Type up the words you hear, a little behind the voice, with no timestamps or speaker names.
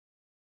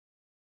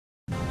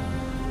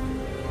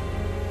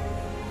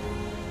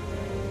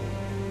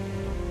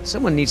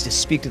Someone needs to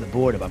speak to the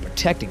board about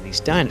protecting these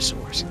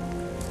dinosaurs.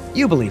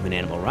 You believe in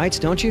animal rights,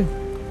 don't you?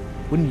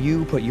 Wouldn't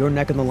you put your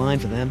neck on the line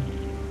for them?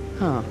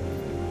 Huh.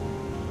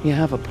 You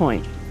have a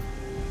point.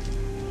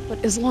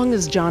 But as long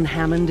as John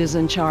Hammond is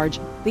in charge,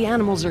 the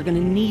animals are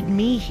gonna need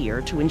me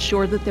here to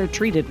ensure that they're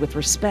treated with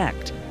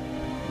respect.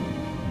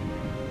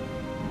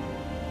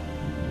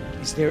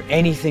 Is there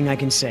anything I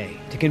can say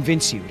to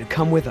convince you to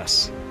come with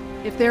us?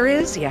 If there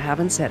is, you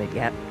haven't said it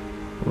yet.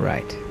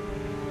 Right.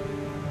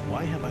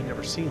 Why have I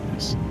never seen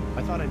this?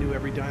 I thought I knew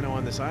every dino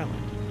on this island.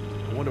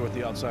 I wonder what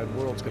the outside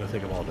world's gonna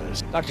think of all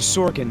this. Dr.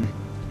 Sorkin,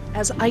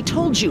 As I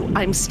told you,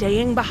 I'm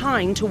staying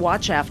behind to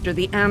watch after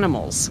the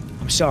animals.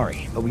 I'm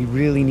sorry, but we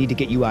really need to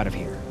get you out of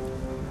here.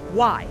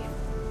 Why?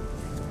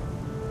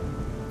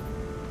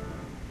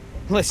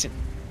 Listen,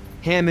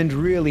 Hammond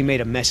really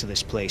made a mess of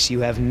this place. You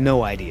have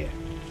no idea.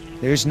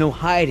 There's no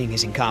hiding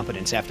his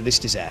incompetence after this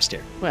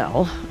disaster.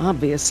 Well,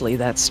 obviously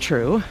that's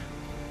true.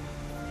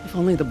 If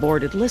only the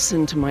board had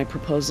listened to my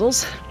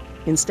proposals.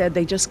 Instead,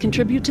 they just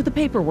contribute to the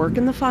paperwork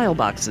in the file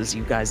boxes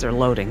you guys are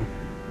loading.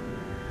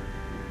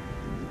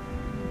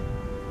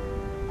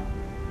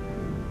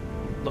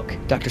 Look,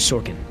 Dr.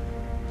 Sorkin,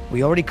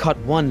 we already caught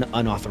one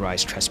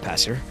unauthorized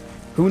trespasser.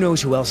 Who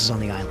knows who else is on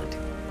the island?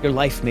 Your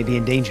life may be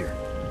in danger.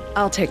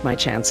 I'll take my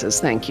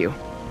chances, thank you.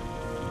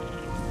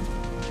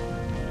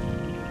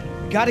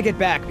 We gotta get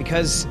back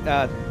because,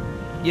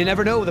 you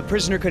never know, the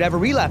prisoner could have a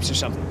relapse or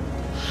something.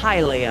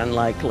 Highly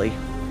unlikely.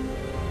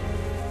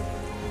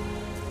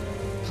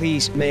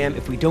 Please, ma'am,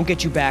 if we don't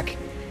get you back,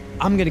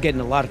 I'm gonna get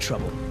in a lot of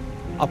trouble.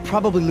 I'll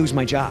probably lose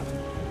my job.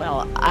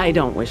 Well, I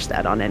don't wish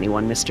that on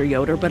anyone, Mr.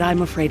 Yoder, but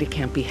I'm afraid it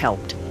can't be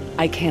helped.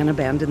 I can't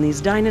abandon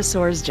these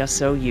dinosaurs just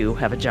so you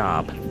have a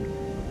job.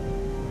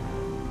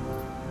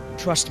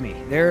 Trust me,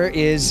 there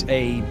is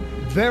a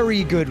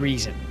very good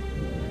reason.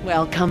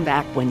 Well, come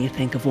back when you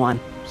think of one.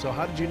 So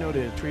how did you know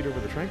to treat her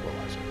with a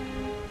tranquilizer?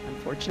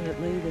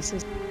 Unfortunately, this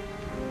is...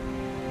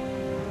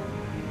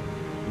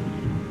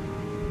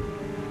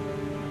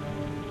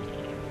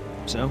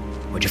 So,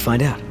 what'd you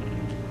find out?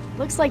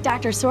 Looks like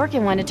Dr.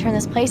 Sorkin wanted to turn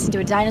this place into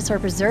a dinosaur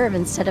preserve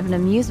instead of an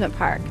amusement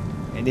park.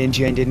 And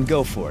InGen didn't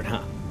go for it,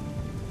 huh?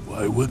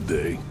 Why would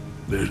they?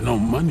 There's no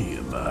money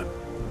in that.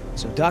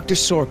 So Dr.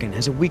 Sorkin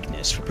has a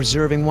weakness for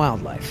preserving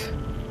wildlife.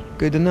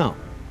 Good to know.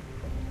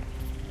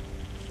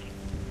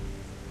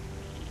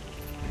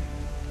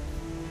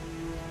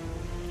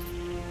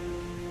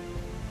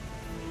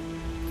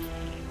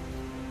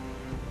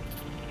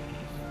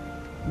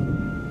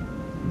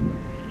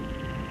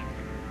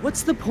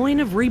 What's the point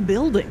of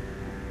rebuilding?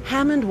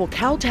 Hammond will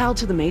kowtow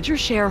to the major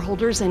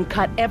shareholders and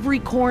cut every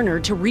corner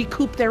to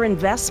recoup their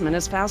investment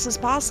as fast as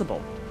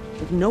possible,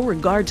 with no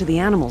regard to the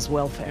animals'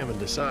 welfare. Hammond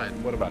decide.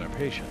 What about our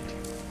patient?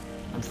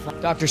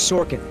 Dr.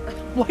 Sorkin,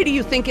 Why do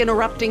you think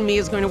interrupting me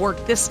is going to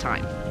work this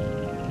time?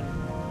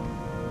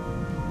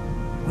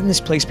 wouldn't this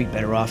place be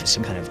better off as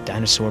some kind of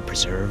dinosaur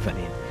preserve? I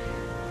mean,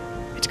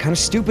 it's kind of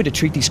stupid to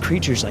treat these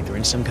creatures like they're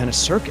in some kind of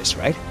circus,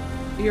 right?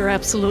 You're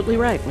absolutely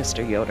right,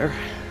 Mr. Yoder.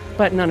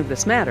 But none of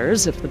this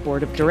matters if the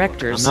board of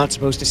directors... I'm not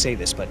supposed to say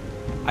this, but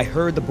I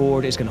heard the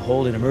board is going to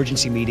hold an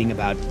emergency meeting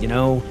about, you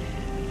know,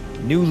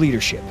 new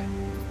leadership.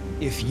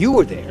 If you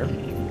were there,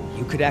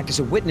 you could act as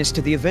a witness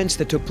to the events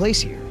that took place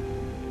here.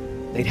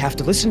 They'd have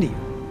to listen to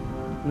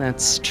you.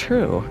 That's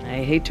true.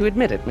 I hate to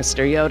admit it,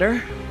 Mr.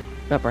 Yoder,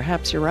 but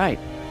perhaps you're right.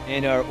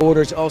 And our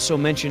orders also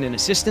mention an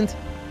assistant?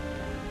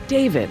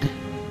 David.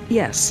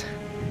 Yes.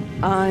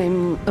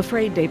 I'm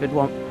afraid David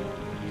won't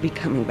be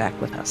coming back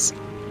with us.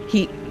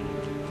 He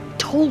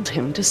told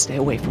him to stay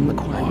away from the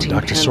quarantine. Oh,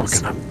 Dr.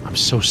 pens. Sorkin, I'm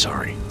so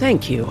sorry.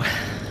 Thank you.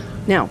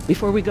 Now,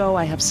 before we go,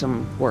 I have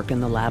some work in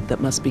the lab that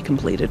must be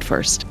completed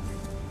first.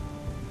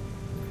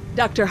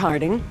 Dr.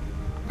 Harding,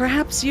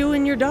 perhaps you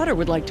and your daughter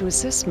would like to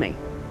assist me.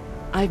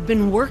 I've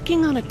been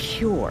working on a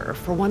cure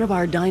for one of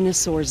our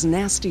dinosaurs'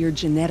 nastier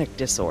genetic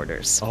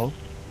disorders. Oh?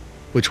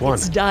 Which one?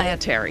 It's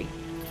dietary.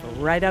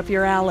 Right up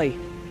your alley.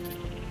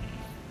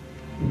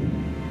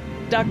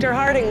 Dr.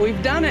 Harding,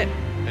 we've done it.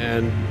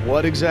 And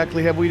what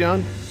exactly have we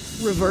done?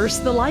 Reverse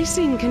the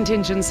lysine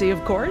contingency,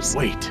 of course.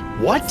 Wait,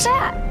 what? What's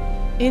that?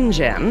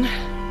 InGen,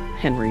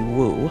 Henry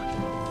Wu,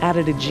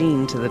 added a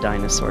gene to the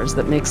dinosaurs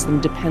that makes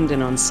them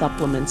dependent on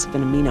supplements of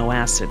an amino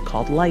acid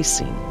called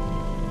lysine.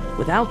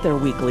 Without their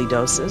weekly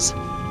doses,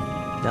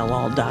 they'll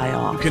all die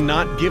off. You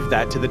cannot give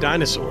that to the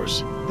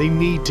dinosaurs. They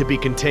need to be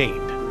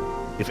contained.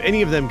 If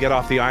any of them get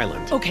off the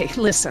island... Okay,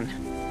 listen.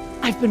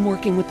 I've been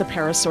working with the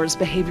Parasaur's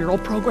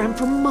behavioral program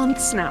for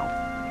months now.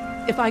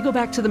 If I go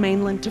back to the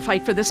mainland to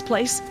fight for this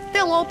place,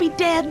 they'll all be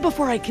dead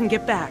before I can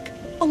get back,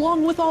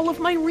 along with all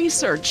of my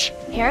research.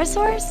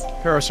 Parasaurs?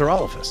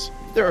 Parasaurolophus.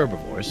 They're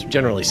herbivores,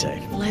 generally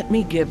safe. Let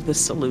me give the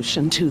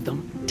solution to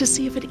them, to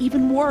see if it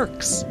even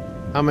works.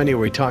 How many are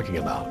we talking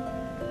about?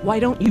 Why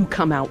don't you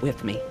come out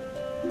with me?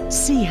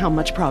 See how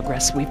much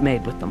progress we've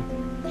made with them.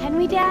 Can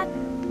we, Dad?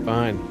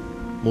 Fine.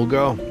 We'll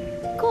go.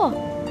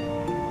 Cool.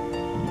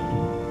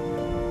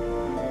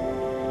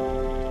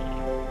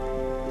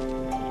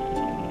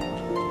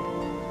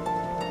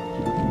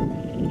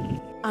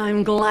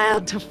 I'm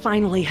glad to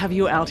finally have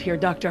you out here,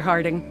 Dr.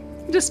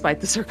 Harding, despite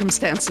the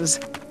circumstances.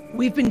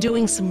 We've been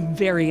doing some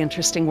very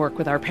interesting work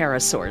with our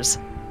parasaurs.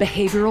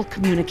 Behavioral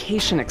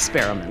communication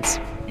experiments.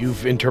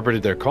 You've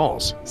interpreted their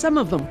calls. Some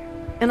of them.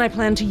 And I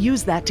plan to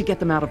use that to get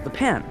them out of the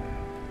pen.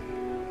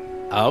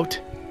 Out?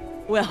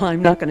 Well,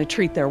 I'm not going to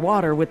treat their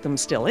water with them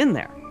still in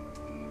there.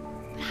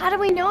 How do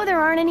we know there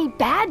aren't any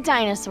bad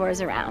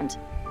dinosaurs around?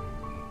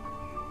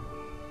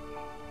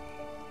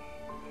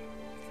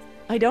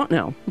 I don't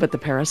know, but the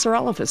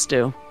Parasaurolophus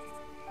do.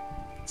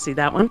 See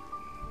that one?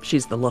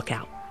 She's the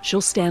lookout.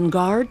 She'll stand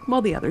guard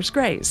while the others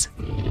graze.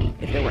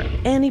 If there were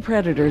any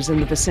predators in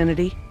the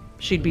vicinity,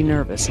 she'd be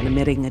nervous and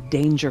emitting a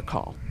danger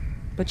call.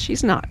 But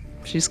she's not.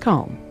 She's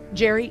calm.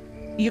 Jerry,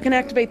 you can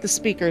activate the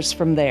speakers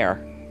from there.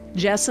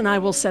 Jess and I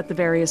will set the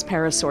various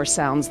parasaur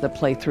sounds that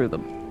play through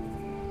them.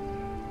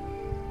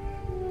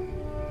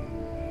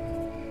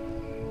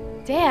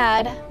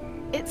 Dad,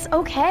 it's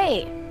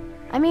okay.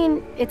 I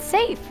mean, it's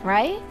safe,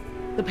 right?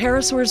 The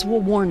parasaurs will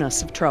warn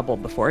us of trouble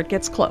before it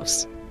gets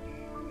close.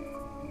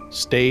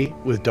 Stay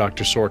with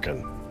Dr.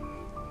 Sorkin.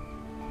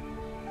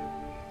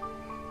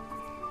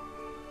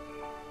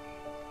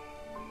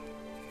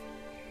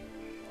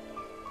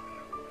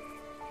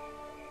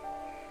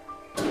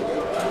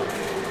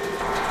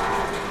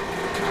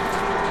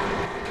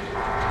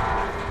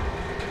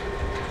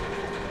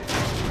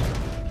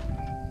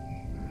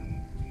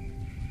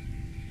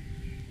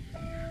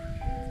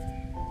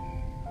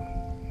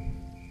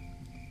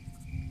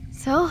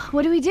 So,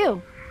 what do we do?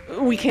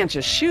 We can't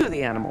just shoo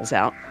the animals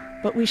out,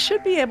 but we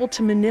should be able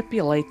to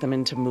manipulate them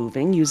into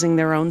moving using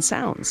their own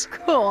sounds.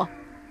 Cool.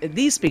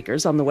 These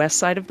speakers on the west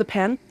side of the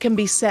pen can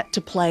be set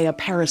to play a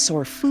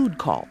parasaur food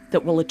call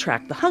that will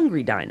attract the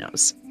hungry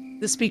dinos.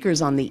 The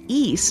speakers on the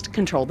east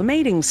control the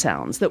mating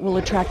sounds that will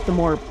attract the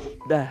more,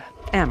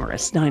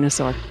 amorous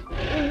dinosaur.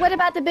 What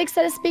about the big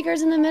set of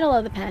speakers in the middle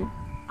of the pen?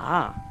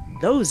 Ah,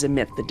 those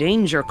emit the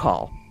danger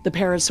call. The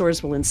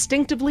parasaurs will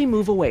instinctively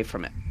move away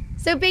from it.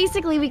 So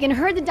basically, we can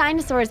herd the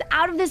dinosaurs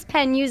out of this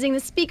pen using the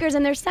speakers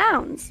and their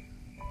sounds.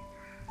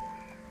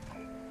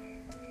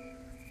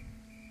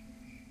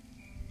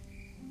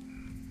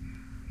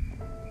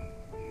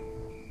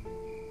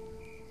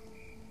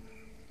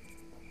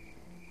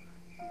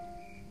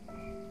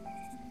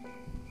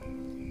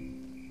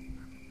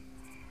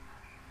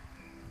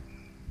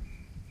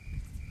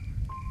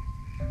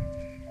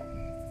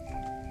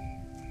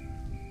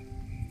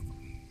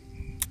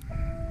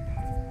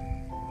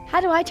 How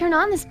do I turn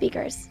on the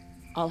speakers?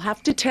 I'll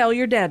have to tell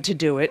your dad to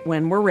do it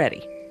when we're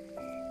ready.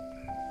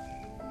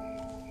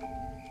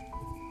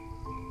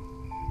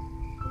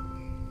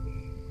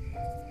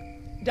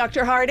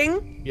 Dr.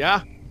 Harding?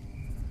 Yeah?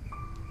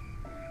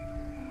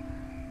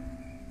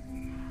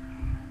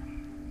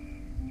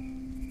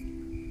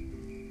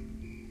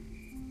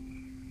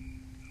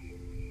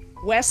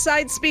 West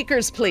side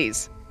speakers,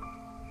 please.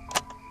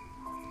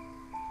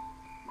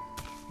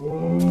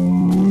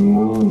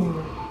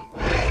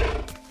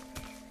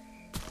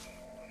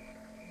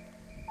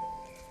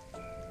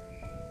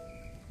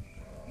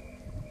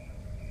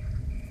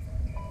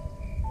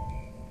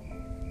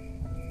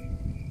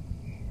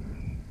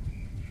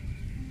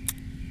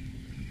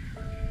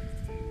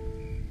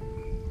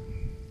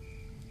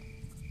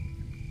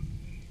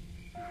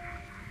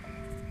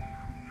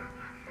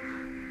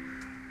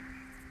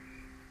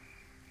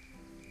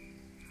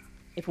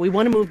 If we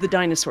want to move the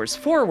dinosaurs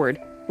forward,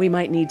 we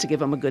might need to give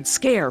them a good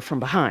scare from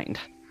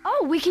behind.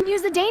 Oh, we can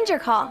use the danger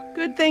call.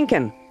 Good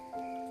thinking.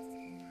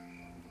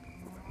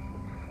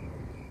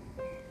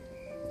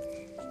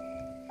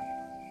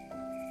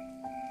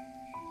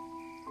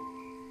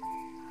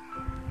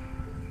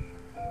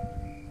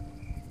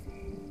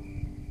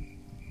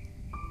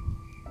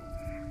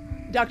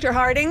 Dr.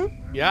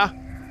 Harding? Yeah?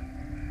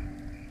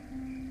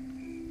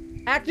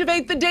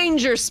 Activate the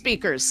danger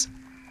speakers.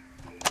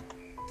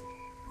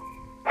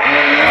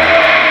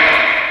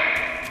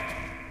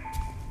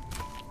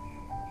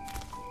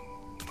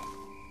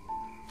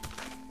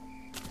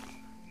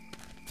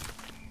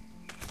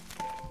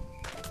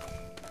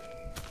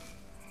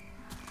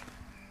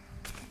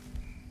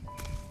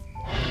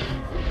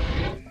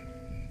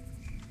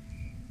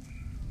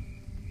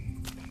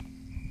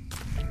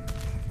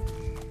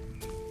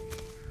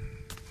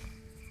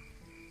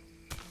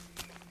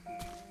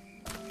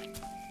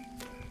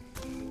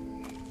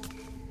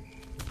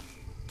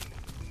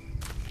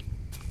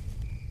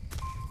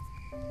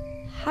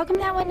 How come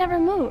that one never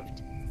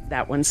moved?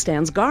 That one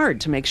stands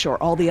guard to make sure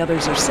all the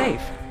others are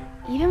safe.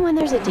 Even when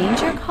there's a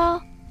danger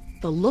call?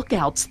 The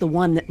lookout's the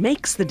one that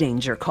makes the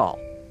danger call.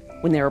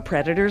 When there are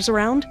predators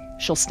around,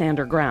 she'll stand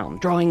her ground,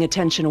 drawing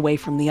attention away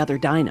from the other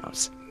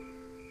dinos.